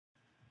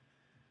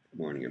Good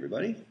morning,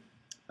 everybody.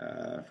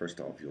 First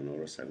off, you'll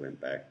notice I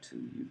went back to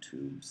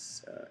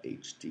YouTube's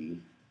HD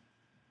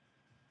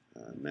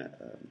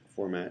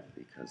format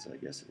because I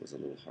guess it was a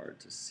little hard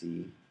to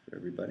see for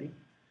everybody.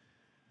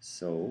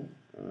 So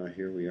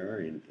here we are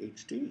in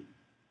HD.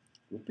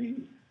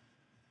 Whoopee!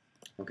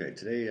 Okay,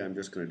 today I'm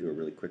just going to do a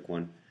really quick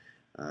one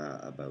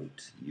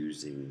about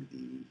using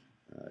the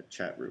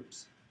chat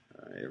rooms.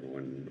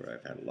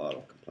 I've had a lot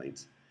of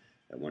complaints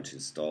that once you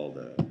install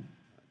the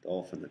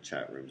Dolphin, the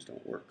chat rooms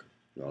don't work.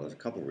 Well, there's a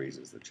couple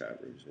reasons the chat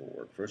rooms won't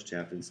work. First, you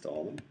have to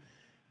install them,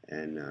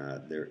 and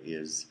there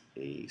is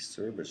a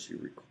service you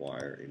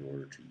require in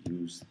order to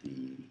use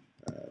the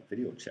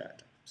video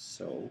chat.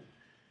 So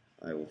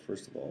I will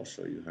first of all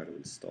show you how to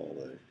install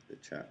the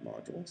chat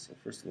module. So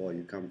first of all,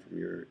 you come from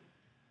your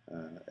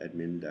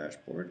admin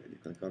dashboard and you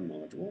click on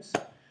modules,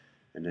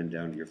 and then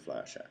down to your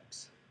Flash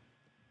apps.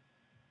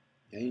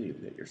 And you'll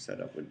get your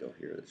setup window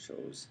here that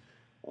shows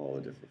all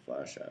the different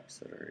Flash apps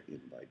that are in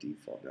by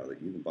default. Now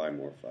that you can buy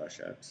more Flash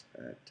apps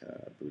at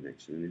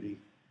Boonex Unity.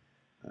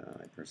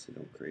 I personally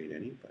don't create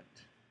any, but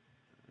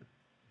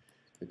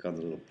click on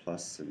the little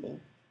plus symbol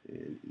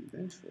and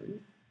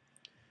eventually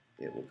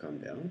it will come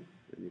down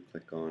and you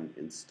click on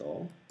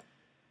install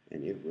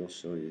and it will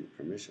show you the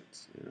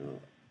permissions. Now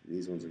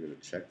these ones are going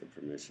to check the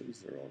permissions.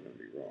 They're all going to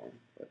be wrong,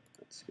 but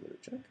let's give it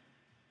a check.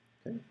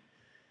 Okay.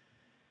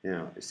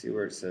 Now, you see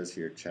where it says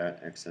here,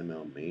 chat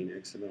XML, main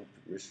XML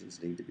permissions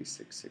need to be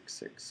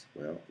 666.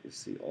 Well, you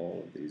see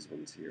all of these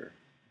ones here.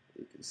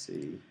 You can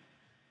see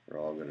they're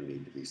all going to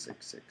need to be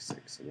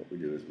 666. So what we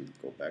do is we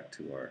go back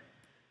to our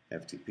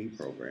FTP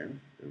program,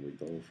 and we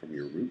go from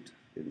your root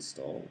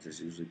install, which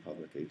is usually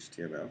public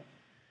HTML,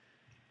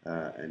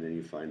 and then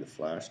you find the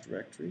Flash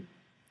directory,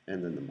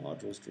 and then the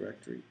modules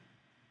directory,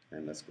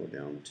 and let's go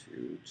down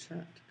to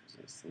chat, because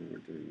that's the one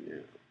we're doing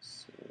now.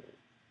 So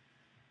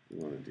we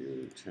want to do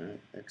chat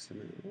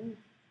XML,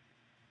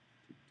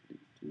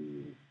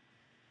 and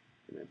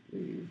I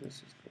believe, let's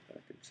just go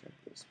back and check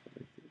this, but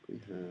I think we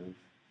have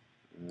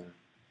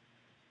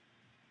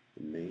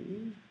the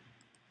main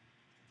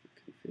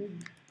config.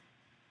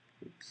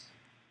 Oops,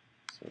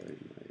 sorry,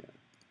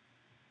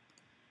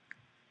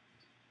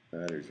 my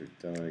batteries are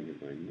dying in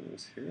my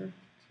mouse here,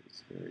 which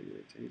is very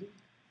irritating.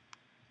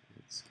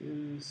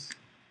 Skins,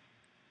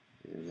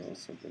 and we're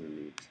also going to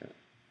need chat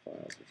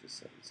files, which is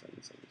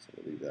 777, so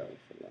we'll leave that one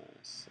for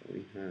last. So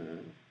we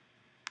have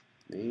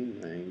main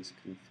langs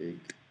config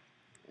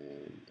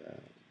and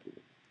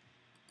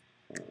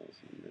files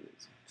in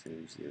minutes.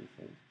 Change the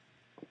info.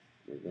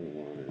 We're going to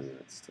want to,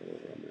 that's still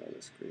over on the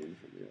other screen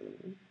from the other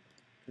one.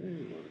 Okay,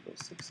 we want to go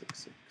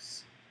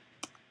 666.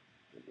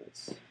 And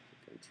let's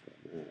enter on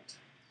that.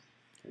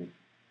 Okay,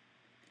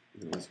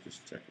 now let's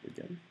just check it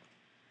again.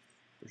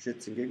 For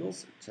shits and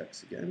giggles, it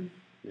checks again,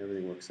 and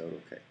everything works out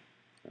okay.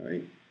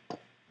 Alright.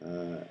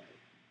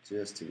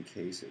 Just in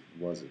case it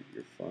wasn't,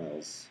 your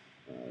files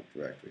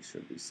directory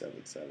should be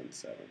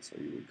 777, so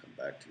you would come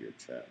back to your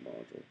chat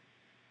module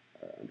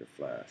under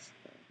Flash,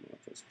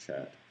 modules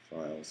chat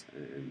files,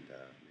 and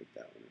make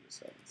that one into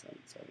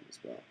 777 as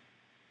well.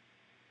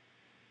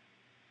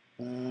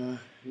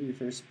 You need to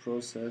finish the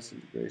process,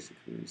 integration,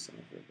 community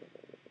software, blah,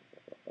 blah, blah,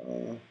 blah,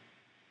 blah, blah.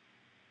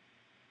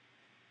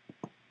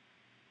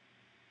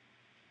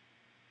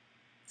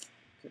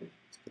 Okay,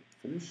 let's click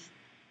finish.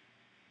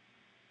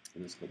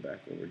 And let's go back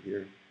over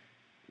here.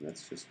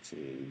 Let's just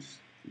change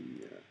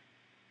the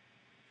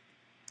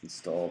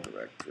install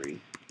directory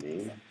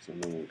name so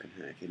no one can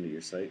hack into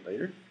your site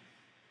later.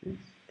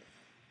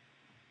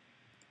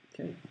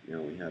 Okay,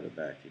 now we have it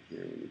back in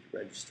here. We need to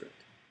register it.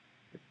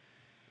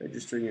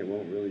 Registering it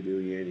won't really do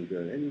you any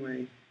good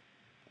anyway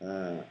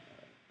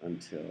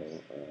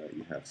until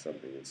you have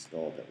something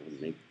installed that will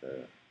make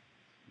the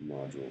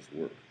modules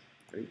work.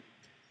 Right?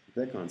 If you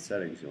click on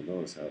settings, you'll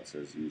notice how it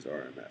says use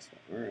RMS.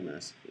 Well,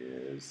 RMS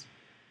is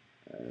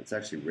it's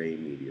actually Ray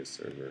Media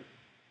Server,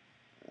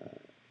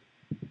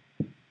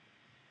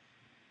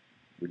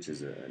 which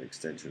is an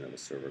extension of a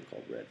server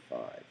called Red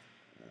 5.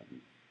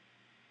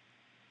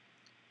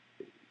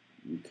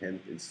 You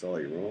can install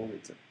your own.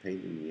 It's a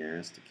pain in the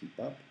ass to keep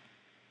up.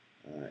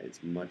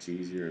 It's much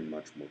easier and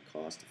much more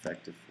cost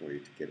effective for you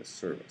to get a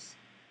service.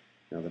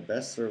 Now the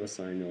best service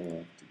I know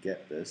of to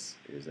get this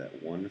is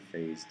at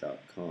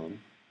onephase.com.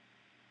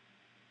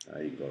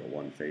 You can go to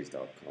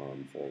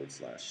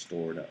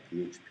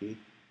onephase.com/store.php.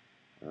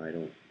 I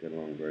don't get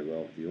along very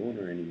well with the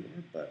owner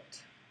anymore,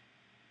 but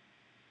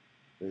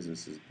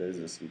business is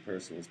business and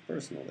personal is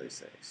personal, they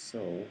say.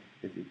 So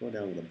if you go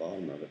down to the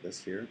bottom of it, this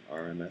here,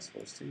 RMS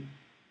hosting,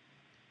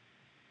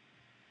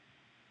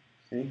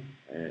 okay,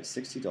 and it's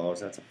 $60,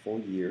 that's a full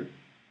year,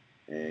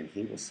 and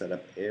he will set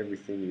up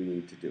everything you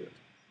need to do it.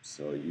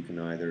 So you can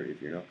either,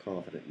 if you're not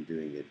confident in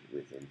doing it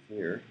within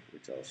here,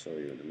 which I'll show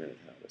you in a minute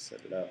how to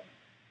set it up,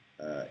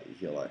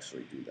 he'll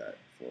actually do that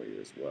for you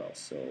as well.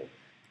 So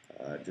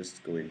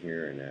just go in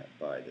here and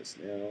buy this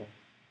now,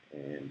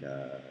 and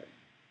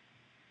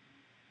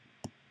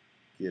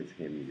give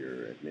him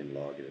your admin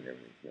login and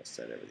everything. He'll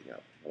set everything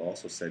up. He'll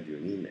also send you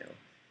an email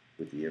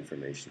with the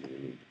information that you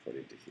need to put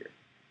into here.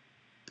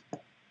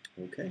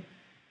 Okay,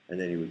 and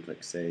then you would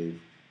click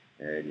save,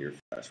 and your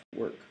flash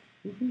will work.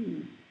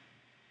 Woohoo!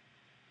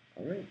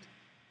 All right,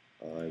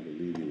 I will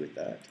leave you with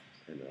that,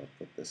 and I'll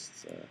put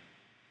this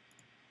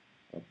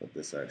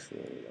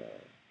actual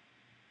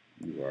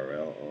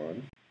URL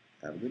on.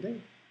 Have a good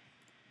day.